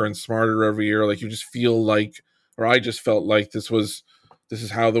stronger and smarter every year. Like, you just feel like, or I just felt like this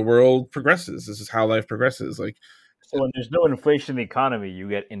is how the world progresses. This is how life progresses. Like, so when there's no inflation in the economy, you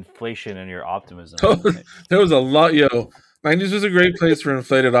get inflation in your optimism. there was a lot, 90s was a great place for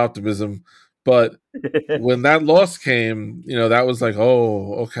inflated optimism, but when that loss came, that was like,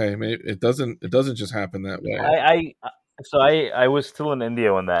 oh, okay, maybe it doesn't just happen that way. I was still in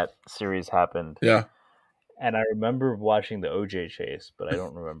India when that series happened. Yeah. And I remember watching the OJ chase, but I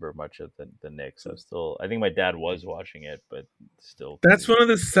don't remember much of the Knicks. I think my dad was watching it, but still. That's one of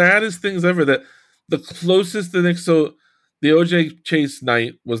the saddest things ever, that the closest the Knicks, so the OJ chase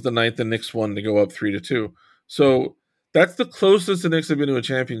night was the night the Knicks won to go up 3-2. So that's the closest the Knicks have been to a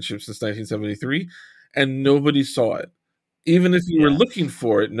championship since 1973, and nobody saw it. Even if you were looking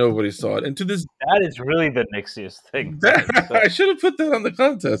for it, nobody saw it. And to this, that is really the Knicksiest thing. I should have put that on the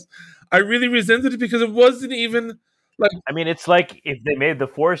contest. I really resented it because it wasn't even like. I mean, it's like if they made the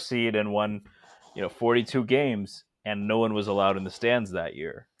 4 seed and won, 42 games, and no one was allowed in the stands that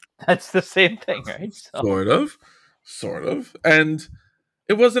year. That's the same thing, right? Sort of. And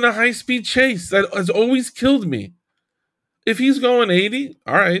it wasn't a high-speed chase. That has always killed me. If he's going 80,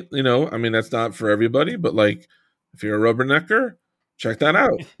 all right, I mean, that's not for everybody, but like, if you're a rubbernecker, check that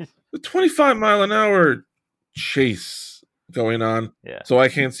out. The 25-mile-an-hour chase going on. Yeah. So I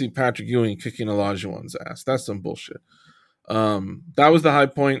can't see Patrick Ewing kicking Olajuwon's ass. That's some bullshit. That was the high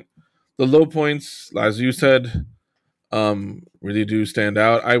point. The low points, as you said, really do stand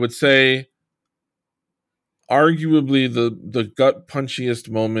out. I would say arguably the gut punchiest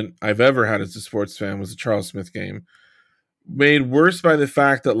moment I've ever had as a sports fan was the Charles Smith game. Made worse by the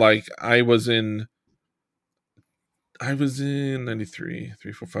fact that like I was in 93,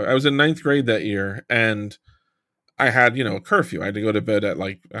 3, 4, 5. I was in 9th grade that year, and I had, a curfew. I had to go to bed at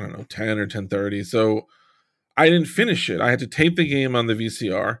like, I don't know, 10 or 10:30. So I didn't finish it. I had to tape the game on the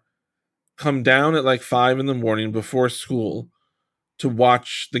VCR, come down at like 5 in the morning before school to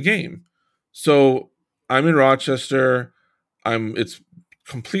watch the game. So I'm in Rochester. It's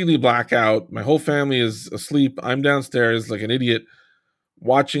completely blackout. My whole family is asleep. I'm downstairs like an idiot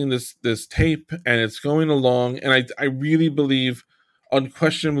watching this tape, and it's going along. And I really believe,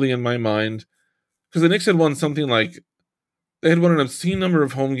 unquestionably in my mind, because the Knicks had won something like, they had won an obscene number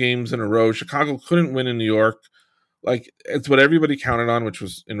of home games in a row. Chicago couldn't win in New York. Like, it's what everybody counted on, which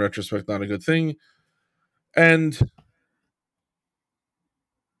was, in retrospect, not a good thing. And,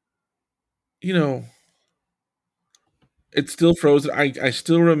 you know, it's still frozen. I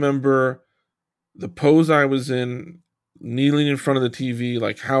still remember the pose I was in, kneeling in front of the TV,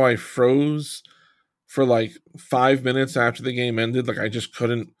 like how I froze for like 5 minutes after the game ended. Like, I just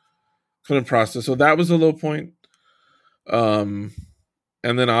couldn't process. So that was a low point. And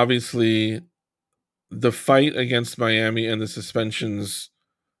then obviously the fight against Miami and the suspensions,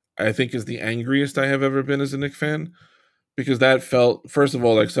 I think, is the angriest I have ever been as a Knicks fan, because that felt, first of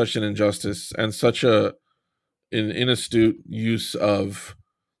all, like such an injustice and such an inastute use of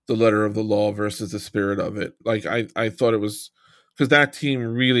the letter of the law versus the spirit of it. Like, I thought it was, because that team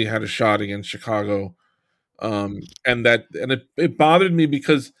really had a shot against Chicago. And it bothered me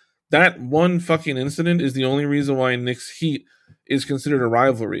because that one fucking incident is the only reason why Knicks Heat is considered a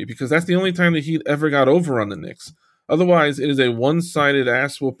rivalry, because that's the only time the Heat ever got over on the Knicks. Otherwise, it is a one-sided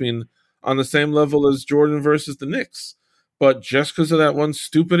ass whooping on the same level as Jordan versus the Knicks. But just because of that one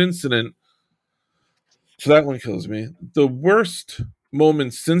stupid incident, so that one kills me. The worst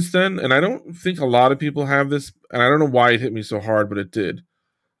moment since then, and I don't think a lot of people have this, and I don't know why it hit me so hard, but it did.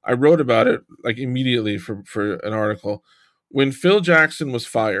 I wrote about it like immediately for an article. When Phil Jackson was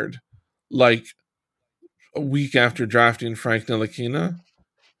fired, like a week after drafting Frank Ntilikina,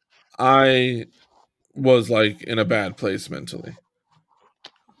 I was like in a bad place mentally,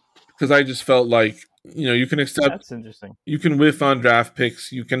 because I just felt like, you can accept. That's interesting. You can whiff on draft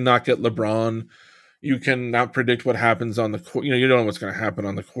picks. You cannot get LeBron. You cannot predict what happens on the court. You don't know what's going to happen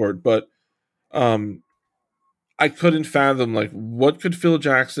on the court, but I couldn't fathom, like, what could Phil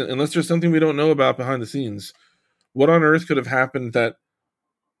Jackson, unless there's something we don't know about behind the scenes, what on earth could have happened that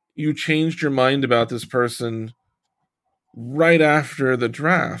you changed your mind about this person right after the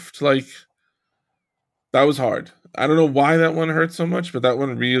draft? Like, that was hard. I don't know why that one hurt so much, but that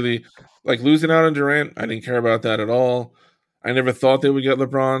one really, like, losing out on Durant, I didn't care about that at all. I never thought they would get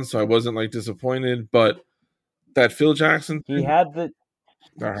LeBron, so I wasn't like disappointed. But that Phil Jackson thing, He had the.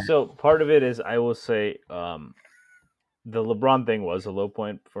 So part of it is, I will say, the LeBron thing was a low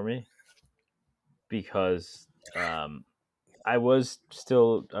point for me, because I was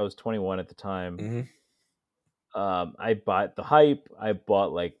 21 at the time. Mm-hmm. I bought the hype. I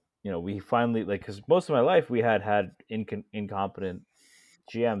bought, like, we finally, like, because most of my life we had incompetent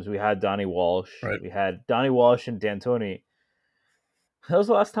GMs. We had Donnie Walsh. Right. We had Donnie Walsh and D'Antoni. That was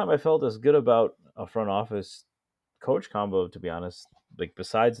the last time I felt as good about a front office coach combo, to be honest. Like,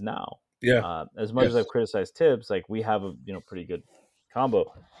 besides now, Yeah. As much as I've criticized Tibbs, like, we have a pretty good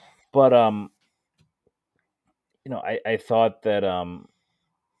combo. But I thought that I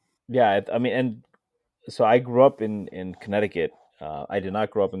mean, and so I grew up in Connecticut. I did not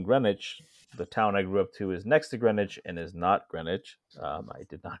grow up in Greenwich. The town I grew up to is next to Greenwich and is not Greenwich. I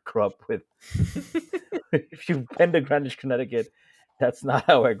did not grow up with. If you've been to Greenwich, Connecticut, that's not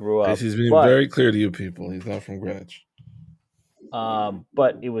how I grew up. He's being very clear to you people. He's not from Greenwich.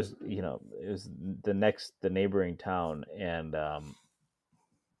 But it was, the neighboring town, and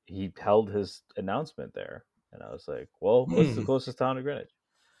he held his announcement there, and I was like, well, what's the closest town to Greenwich?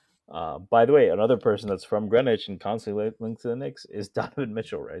 By the way, another person that's from Greenwich and constantly linked to the Knicks is Donovan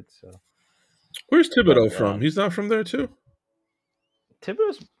Mitchell, right? So, where's Thibodeau from? He's not from there too?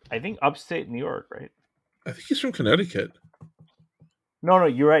 Thibodeau's, I think, upstate New York, right? I think he's from Connecticut. No,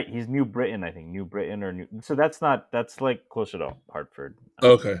 you're right. He's New Britain, I think. New Britain or New. So that's like closer to Hartford.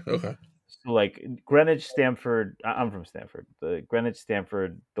 Okay. So, like, Greenwich, Stamford. I'm from Stamford. The Greenwich,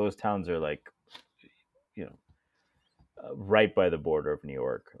 Stamford, those towns are like, right by the border of New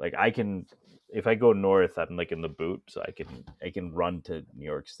York. Like, if I go north, I'm like in the boot, so I can run to New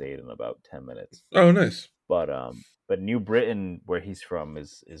York State in about 10 minutes. Oh, nice. But New Britain, where he's from,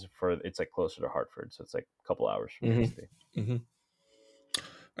 is further. It's like closer to Hartford, so it's like a couple hours from the city. Mm-hmm.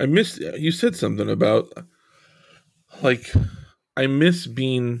 I missed. You said something about, like, I miss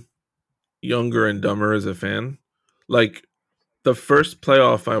being younger and dumber as a fan. Like, the first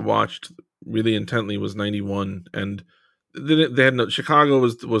playoff I watched really intently was 91, and they had Chicago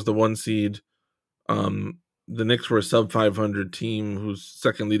was the one seed. The Knicks were a sub 500 team whose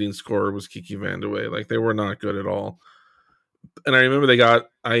second leading scorer was Kiki Vandeweghe. Like, they were not good at all. And I remember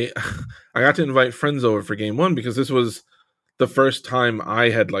I got to invite friends over for game one, because this was the first time I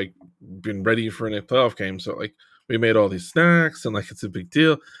had, like, been ready for a playoff game. So, like, we made all these snacks, and, like, it's a big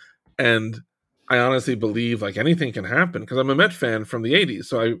deal. And I honestly believe, like, anything can happen, because I'm a Met fan from the 80s.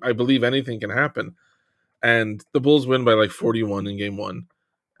 So I believe anything can happen. And the Bulls win by like 41 in game one.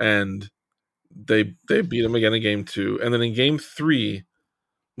 And they beat him again in game 2, and then in game 3,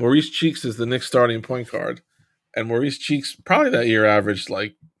 Maurice Cheeks is the Knicks starting point guard, and Maurice Cheeks probably that year averaged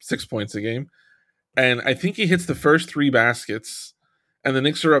like 6 points a game, and I think he hits the first 3 baskets, and the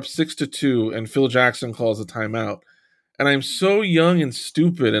Knicks are up 6-2, and Phil Jackson calls a timeout, and I'm so young and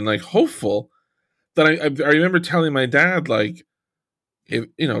stupid and like hopeful that I remember telling my dad, like, if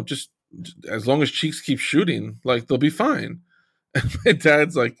just as long as Cheeks keeps shooting, like they'll be fine. And my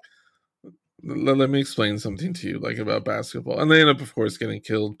dad's like, let me explain something to you, like about basketball, and they end up, of course, getting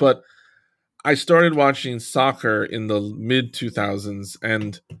killed. But I started watching soccer in the mid 2000s,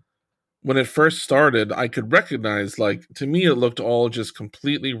 and when it first started, I could recognize, like, to me, it looked all just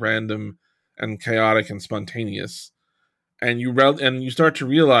completely random and chaotic and spontaneous. And you start to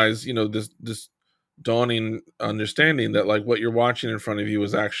realize, this dawning understanding that like what you're watching in front of you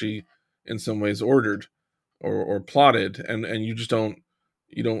is actually in some ways ordered or plotted, and you just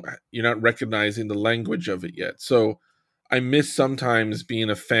you're not recognizing the language of it yet. So I miss sometimes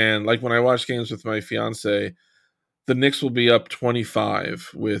being a fan. Like when I watch games with my fiance, the Knicks will be up 25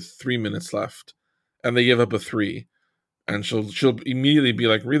 with 3 minutes left, and they give up a three, and she'll immediately be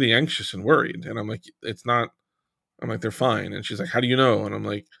like really anxious and worried, and I'm like, it's not. I'm like, they're fine, and she's like, how do you know? And I'm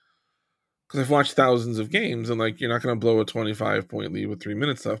like, because I've watched thousands of games, and like, you're not going to blow a 25-point lead with 3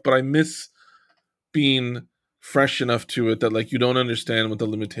 minutes left. But I miss being fresh enough to it that like you don't understand what the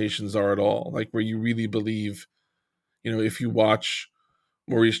limitations are at all, like where you really believe, if you watch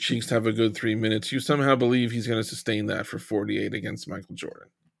Maurice Cheeks have a good 3 minutes, you somehow believe he's going to sustain that for 48 against Michael Jordan.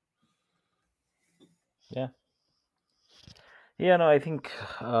 Yeah, no, I think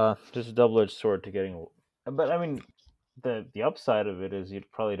just a double-edged sword to getting, but I mean, the upside of it is you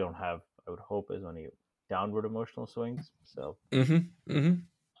probably don't have, I would hope, as many downward emotional swings. So, but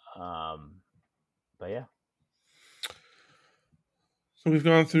yeah. So we've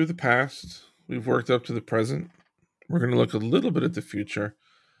gone through the past, we've worked up to the present. We're going to look a little bit at the future.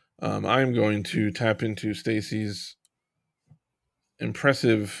 I'm going to tap into Stacy's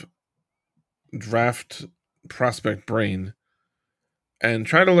impressive draft prospect brain and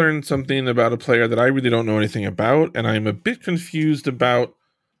try to learn something about a player that I really don't know anything about, and I'm a bit confused about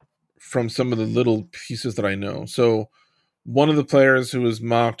from some of the little pieces that I know. So one of the players who is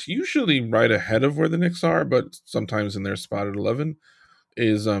mocked, usually right ahead of where the Knicks are, but sometimes in their spot at 11,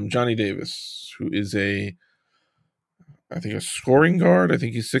 is Johnny Davis, who is I think a scoring guard. I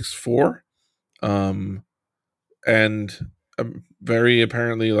think he's 6'4", and a very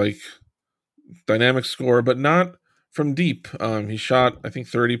apparently like dynamic scorer, but not from deep. He shot, I think,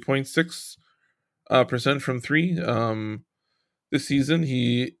 30.6% from three this season.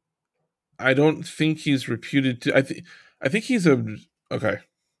 I don't think he's reputed to. I think he's okay.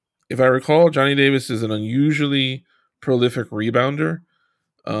 If I recall, Johnny Davis is an unusually prolific rebounder.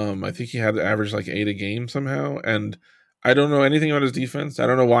 I think he had average like 8 a game somehow, and I don't know anything about his defense. I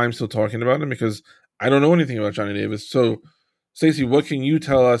don't know why I'm still talking about him because I don't know anything about Johnny Davis. So, Stacey, what can you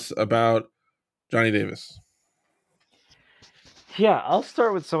tell us about Johnny Davis? Yeah, I'll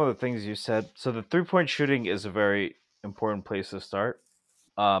start with some of the things you said. So the 3-point shooting is a very important place to start.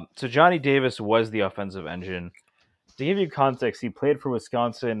 So Johnny Davis was the offensive engine. To give you context, he played for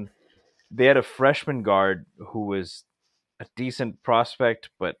Wisconsin. They had a freshman guard who was a decent prospect,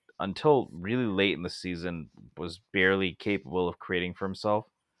 but until really late in the season was barely capable of creating for himself.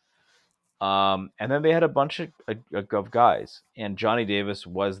 And then they had a bunch of guys, and Johnny Davis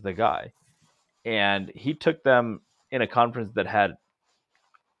was the guy. And he took them in a conference that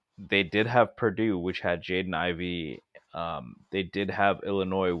they did have Purdue, which had Jaden Ivey. They did have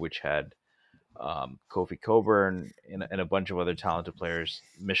Illinois, which had Kofi Coburn and a bunch of other talented players.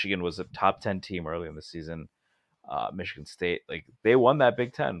 Michigan was a top 10 team early in the season. Michigan State, like they won that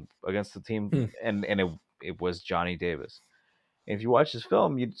Big Ten against the team, and it was Johnny Davis. And if you watch this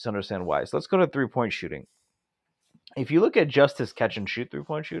film, you just understand why. So let's go to 3-point shooting. If you look at just his catch and shoot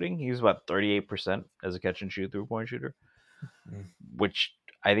 3-point shooting, he's about 38% as a catch and shoot 3-point shooter, which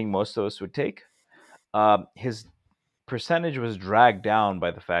I think most of us would take. His percentage was dragged down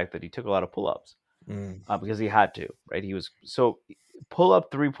by the fact that he took a lot of pull-ups because he had to, right?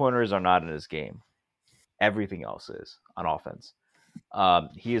 Pull-up 3-pointers are not in his game. Everything else is on offense.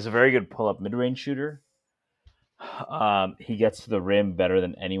 He is a very good pull-up mid-range shooter. He gets to the rim better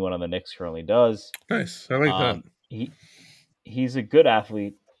than anyone on the Knicks currently does. Nice, I like that. He's a good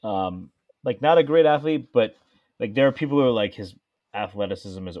athlete. Like not a great athlete, but like there are people who are like his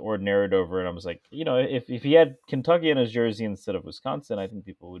athleticism is ordinary over, and I was like, if he had Kentucky in his jersey instead of Wisconsin, I think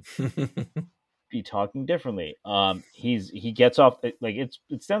people would be talking differently. He gets off like it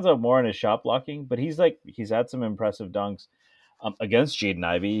stands out more in his shot blocking, but he's had some impressive dunks. Against Jaden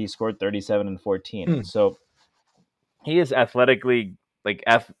Ivey, he scored 37 and 14. So he is athletically, like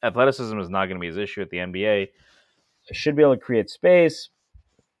athleticism is not going to be his issue at the NBA. Should be able to create space.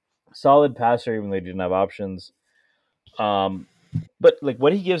 Solid passer, even though he didn't have options. But like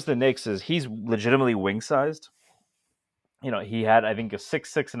what he gives the Knicks is he's legitimately wing sized. He had I think a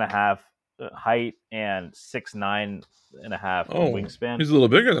 6'6.5" height and 6'9.5" wingspan. He's a little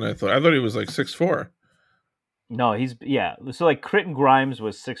bigger than I thought. I thought he was like 6'4". No, So like Quentin Grimes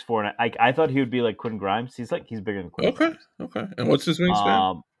was 6'4", and I thought he would be like Quentin Grimes. He's bigger than Quentin Grimes. Okay. And what's his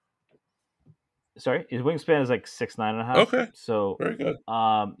wingspan? Sorry, his wingspan is like 6'9.5". Okay. So very good.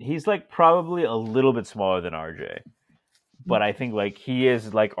 He's like probably a little bit smaller than RJ, but I think like he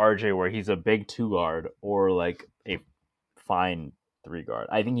is like RJ, where he's a big 2 guard or like a fine 3 guard.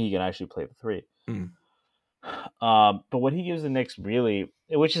 I think he can actually play the 3. But what he gives the Knicks really,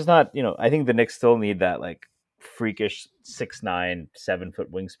 which is not, I think the Knicks still need that like freakish 6'9",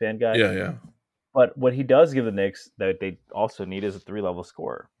 7-foot wingspan guy. Yeah. But what he does give the Knicks that they also need is a 3-level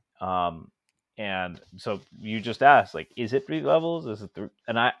scorer. And so you just asked, like, is it 3 levels? Is it 3?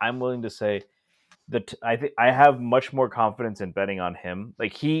 And I'm willing to say that I think I have much more confidence in betting on him.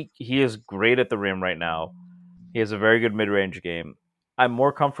 Like he is great at the rim right now. He has a very good mid-range game. I'm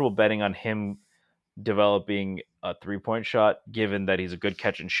more comfortable betting on him developing a 3-point shot, given that he's a good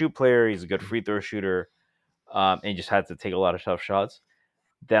catch and shoot player. He's a good free throw shooter. And he just had to take a lot of tough shots.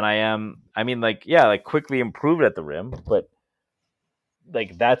 Than I am. I mean, like quickly improved at the rim, but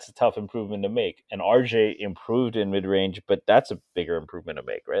like that's a tough improvement to make. And RJ improved in mid range, but that's a bigger improvement to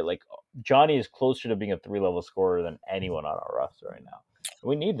make, right? Like Johnny is closer to being a 3-level scorer than anyone on our roster right now.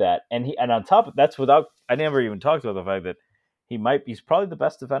 We need that, and on top of that's without. I never even talked about the fact that he's probably the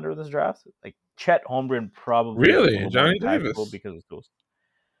best defender of this draft. Like Chet Holmgren probably really Johnny Davis because of tools.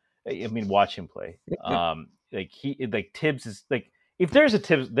 I mean, watch him play. Like Tibbs is like. If there's a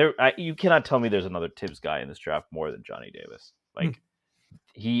Tibbs there, you cannot tell me there's another Tibbs guy in this draft more than Johnny Davis. Like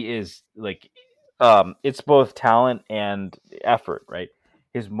he is like, it's both talent and effort, right?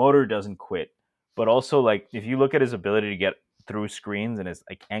 His motor doesn't quit, but also like if you look at his ability to get through screens and his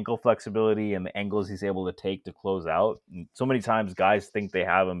like ankle flexibility and the angles he's able to take to close out, and so many times guys think they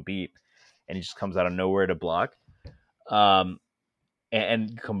have him beat, and he just comes out of nowhere to block.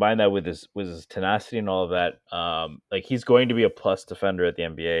 And combine that with his tenacity and all of that, like he's going to be a plus defender at the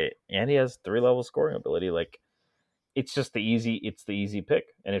NBA, and he has 3-level scoring ability. Like it's just the easy pick,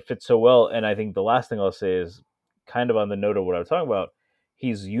 and it fits so well. And I think the last thing I'll say is kind of on the note of what I was talking about.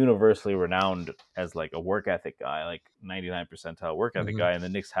 He's universally renowned as like a work ethic guy, like 99 percentile work ethic guy, and the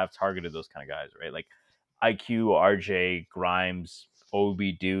Knicks have targeted those kind of guys, right? Like IQ, RJ, Grimes,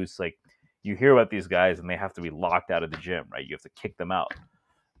 Obi, Deuce, like. You hear about these guys and they have to be locked out of the gym, right? You have to kick them out.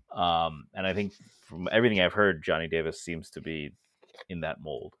 And I think from everything I've heard, Johnny Davis seems to be in that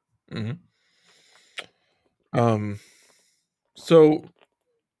mold. So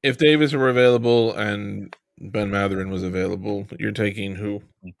if Davis were available and Ben Mathurin was available, you're taking who?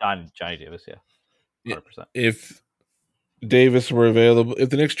 Johnny Davis, yeah. 100%. If Davis were available,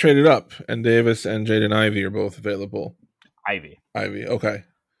 if the Knicks traded up and Davis and Jaden Ivey are both available. Ivey, okay.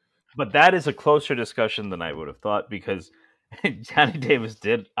 But that is a closer discussion than I would have thought, because Johnny Davis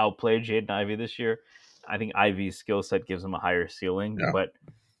did outplay Jaden Ivey this year. I think Ivey's skill set gives him a higher ceiling, but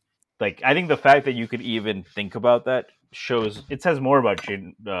like I think the fact that you could even think about that says more about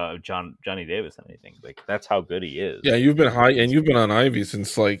Johnny Davis than anything. Like that's how good he is. Yeah, you've been high, and you've been on Ivey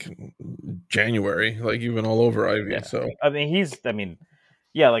since like January. Like you've been all over Ivey. Yeah. So I mean,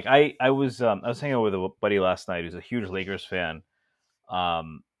 yeah. Like I was hanging out with a buddy last night who's a huge Lakers fan.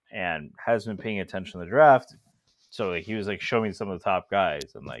 And has been paying attention to the draft. So like he was like showing me some of the top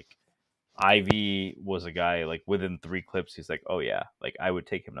guys, and like Ivy was a guy like within 3 clips, he's like, oh yeah, like I would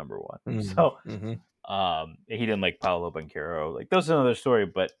take him number 1. So he didn't like Paolo Banchero. Like that's another story,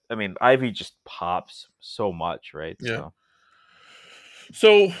 but I mean Ivy just pops so much, right? Yeah.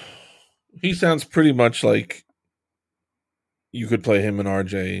 So he sounds pretty much like you could play him and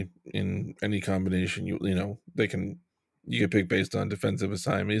RJ in any combination. You know, you can pick based on defensive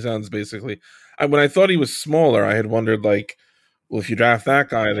assignment. He sounds basically. When I thought he was smaller, I had wondered like, well, if you draft that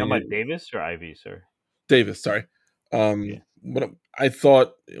guy, then about Davis or Ivy, sir? Davis, sorry. But I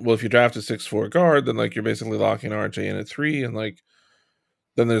thought, well, if you draft a 6'4" guard, then like you're basically locking RJ in at 3, and like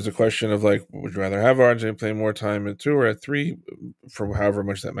then there's a question of like, would you rather have RJ play more time at 2 or at 3, for however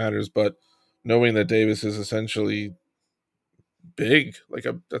much that matters? But knowing that Davis is essentially big, like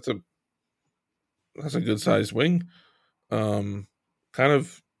that's a good sized wing. Kind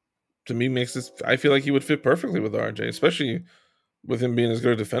of to me makes this. I feel like he would fit perfectly with RJ, especially with him being as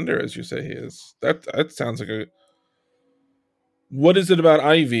good a defender as you say he is. That sounds like What is it about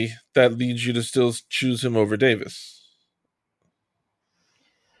Ivey that leads you to still choose him over Davis?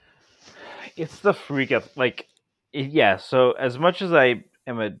 It's the freak of yeah. So as much as I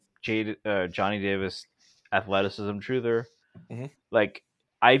am a Johnny Davis athleticism truther, like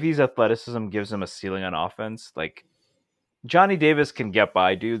Ivey's athleticism gives him a ceiling on offense. Like Johnny Davis can get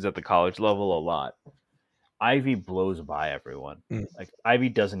by dudes at the college level a lot. Ivey blows by everyone. Like Ivey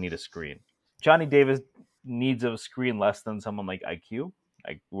doesn't need a screen. Johnny Davis needs a screen less than someone like IQ,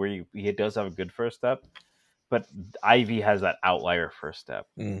 like where he does have a good first step, but Ivey has that outlier first step.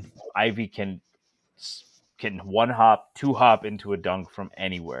 Ivey can one hop, two hop into a dunk from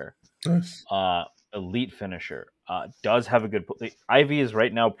anywhere. Nice. Elite finisher. Does have a good. Ivey is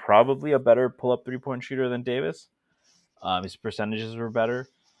right now probably a better pull up 3-point shooter than Davis. His percentages were better.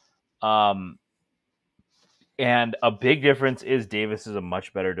 And a big difference is Davis is a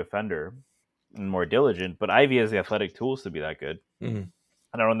much better defender and more diligent, but Ivey has the athletic tools to be that good. And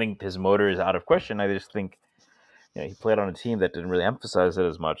I don't think his motor is out of question. I just think he played on a team that didn't really emphasize it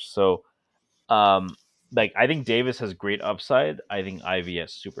as much. So, I think Davis has great upside. I think Ivey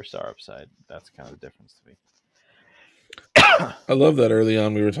has superstar upside. That's kind of the difference to me. I love that early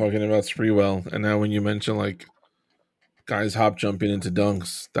on we were talking about Sprewell, and now when you mention like guys hop jumping into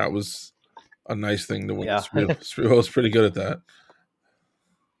dunks, that was a nice thing to win. Yeah. Sprewell's pretty good at that.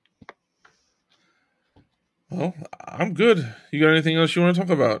 Well, I'm good. You got anything else you want to talk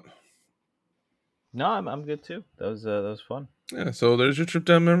about? No, I'm good too. That was fun. Yeah, so there's your trip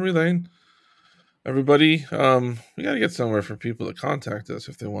down memory lane. Everybody, we got to get somewhere for people to contact us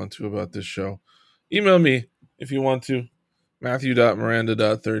if they want to about this show. Email me if you want to.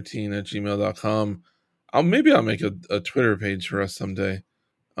 Matthew.miranda.13@gmail.com. Maybe I'll make a Twitter page for us someday.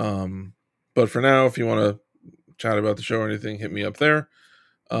 But for now, if you want to chat about the show or anything, hit me up there.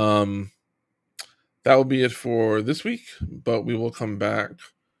 That will be it for this week, but we will come back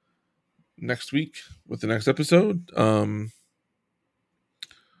next week with the next episode. We'll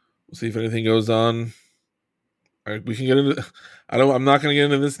see if anything goes on. We can get into. I'm not going to get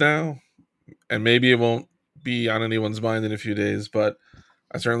into this now, and maybe it won't be on anyone's mind in a few days. But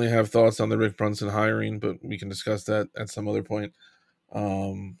I certainly have thoughts on the Rick Brunson hiring, but we can discuss that at some other point.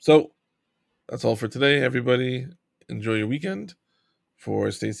 So that's all for today, everybody. Enjoy your weekend. For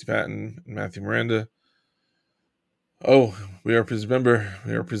Stacey Patton and Matthew Miranda. We are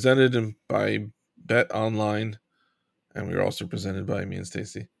presented by Bet Online, and we are also presented by me and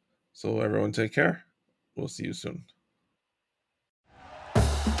Stacey. So everyone take care. We'll see you soon.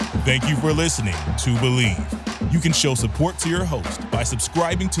 Thank you for listening to Believe. You can show support to your host by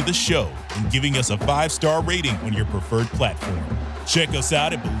subscribing to the show and giving us a 5-star rating on your preferred platform. Check us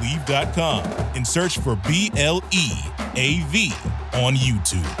out at Believe.com and search for BLEAV on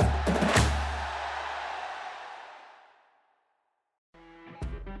YouTube.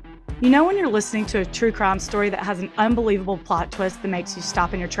 You know when you're listening to a true crime story that has an unbelievable plot twist that makes you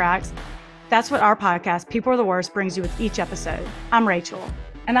stop in your tracks? That's what our podcast, People Are the Worst, brings you with each episode. I'm Rachel.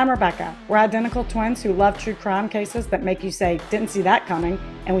 And I'm Rebecca. We're identical twins who love true crime cases that make you say, didn't see that coming,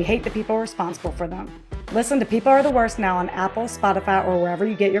 and we hate the people responsible for them. Listen to People Are the Worst now on Apple, Spotify, or wherever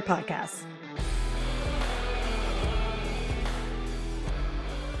you get your podcasts.